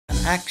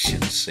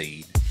Action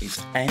scene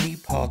is any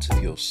part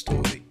of your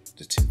story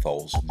that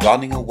involves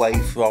running away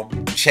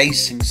from,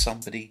 chasing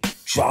somebody,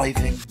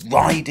 driving,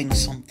 riding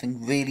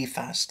something really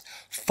fast,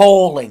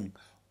 falling,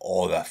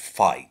 or a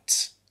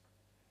fight.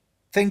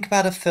 Think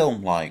about a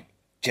film like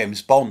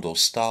James Bond or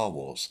Star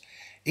Wars.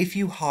 If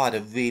you hired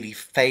a really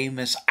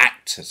famous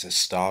actor to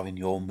star in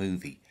your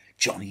movie,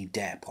 Johnny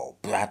Depp or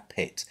Brad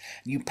Pitt,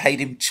 and you paid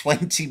him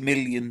 $20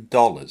 million,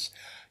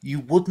 you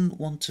wouldn't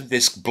want to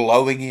risk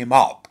blowing him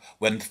up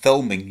when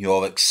filming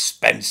your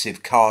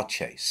expensive car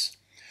chase.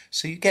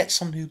 So you get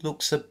someone who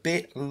looks a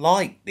bit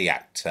like the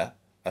actor,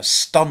 a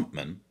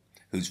stuntman,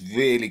 who's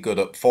really good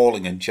at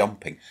falling and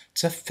jumping,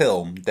 to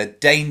film the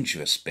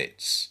dangerous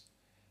bits.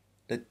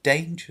 The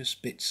dangerous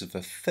bits of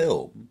a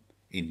film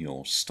in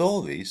your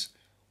stories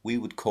we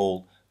would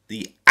call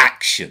the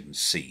action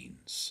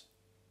scenes.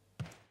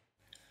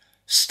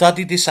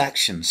 Study this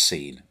action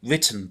scene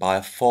written by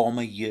a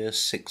former Year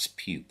 6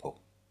 pupil.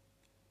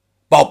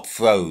 Bob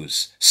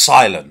froze.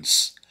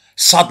 Silence.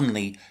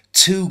 Suddenly,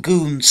 two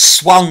goons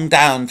swung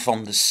down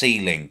from the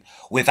ceiling.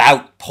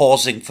 Without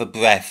pausing for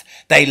breath,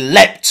 they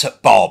leapt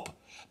at Bob,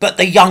 but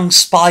the young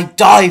spy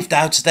dived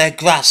out of their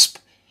grasp.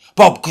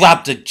 Bob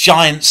grabbed a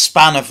giant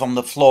spanner from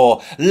the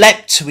floor,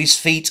 leapt to his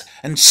feet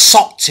and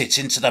socked it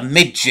into the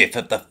midriff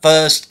of the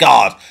first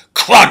guard.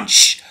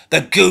 Crunch!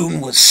 The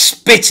goon was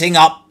spitting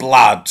up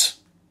blood.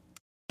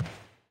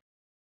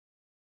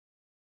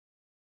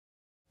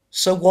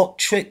 So what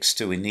tricks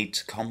do we need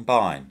to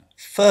combine?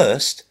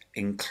 First,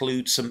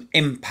 include some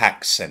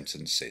impact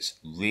sentences,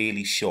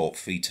 really short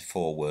 3 to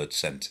 4 word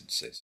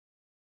sentences.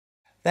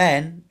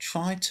 Then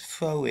try to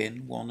throw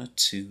in 1 or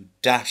 2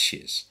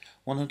 dashes.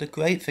 One of the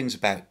great things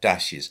about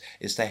dashes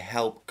is they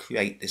help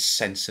create this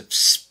sense of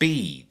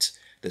speed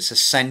that's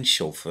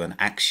essential for an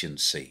action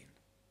scene.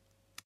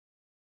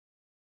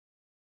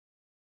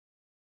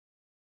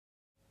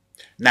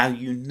 Now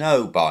you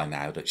know by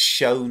now that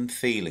shown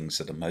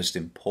feelings are the most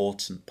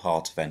important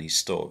part of any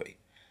story.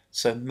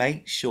 So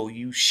make sure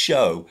you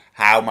show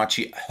how much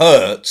it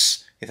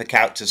hurts if a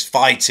character's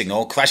fighting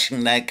or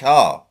crashing their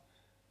car.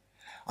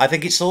 I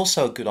think it's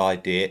also a good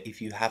idea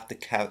if you have the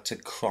character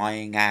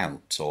crying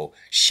out or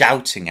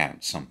shouting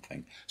out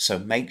something, so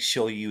make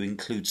sure you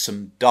include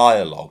some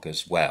dialogue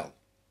as well.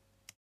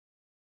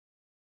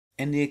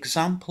 In the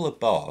example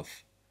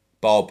above,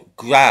 Bob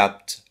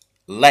grabbed,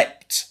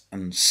 leapt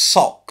and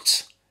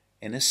socked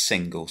in a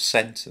single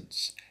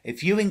sentence.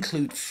 If you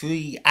include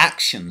 3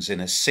 actions in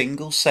a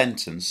single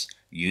sentence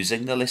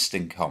using the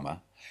listing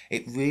comma,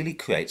 it really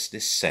creates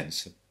this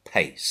sense of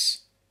pace.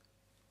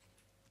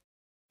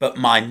 But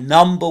my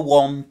number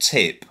 1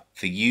 tip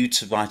for you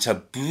to write a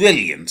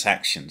brilliant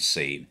action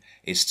scene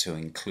is to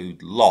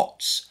include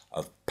lots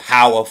of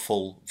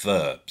powerful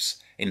verbs.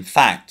 In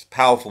fact,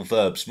 powerful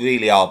verbs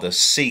really are the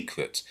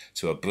secret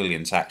to a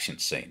brilliant action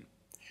scene.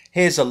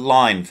 Here's a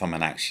line from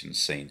an action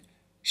scene.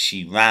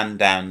 She ran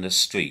down the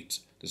street.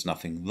 There's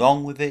nothing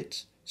wrong with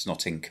it. It's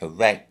not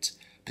incorrect,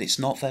 but it's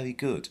not very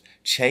good.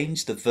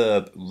 Change the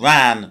verb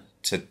ran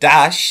to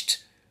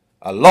dashed.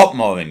 A lot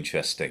more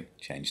interesting.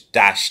 Change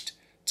dashed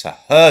to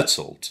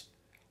hurtled.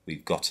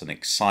 We've got an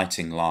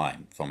exciting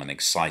line from an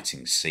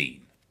exciting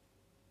scene.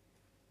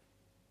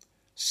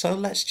 So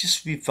let's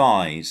just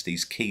revise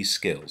these key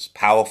skills.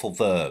 Powerful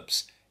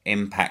verbs,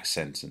 impact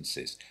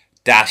sentences,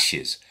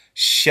 dashes,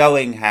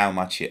 showing how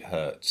much it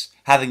hurts,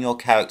 having your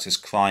characters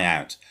cry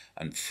out,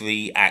 and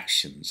 3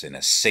 actions in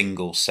a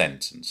single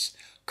sentence.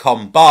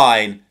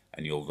 Combine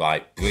and you'll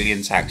write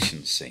brilliant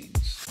action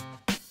scenes.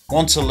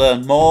 Want to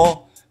learn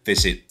more?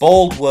 Visit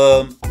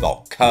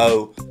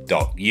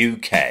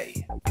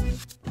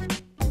baldworm.co.uk.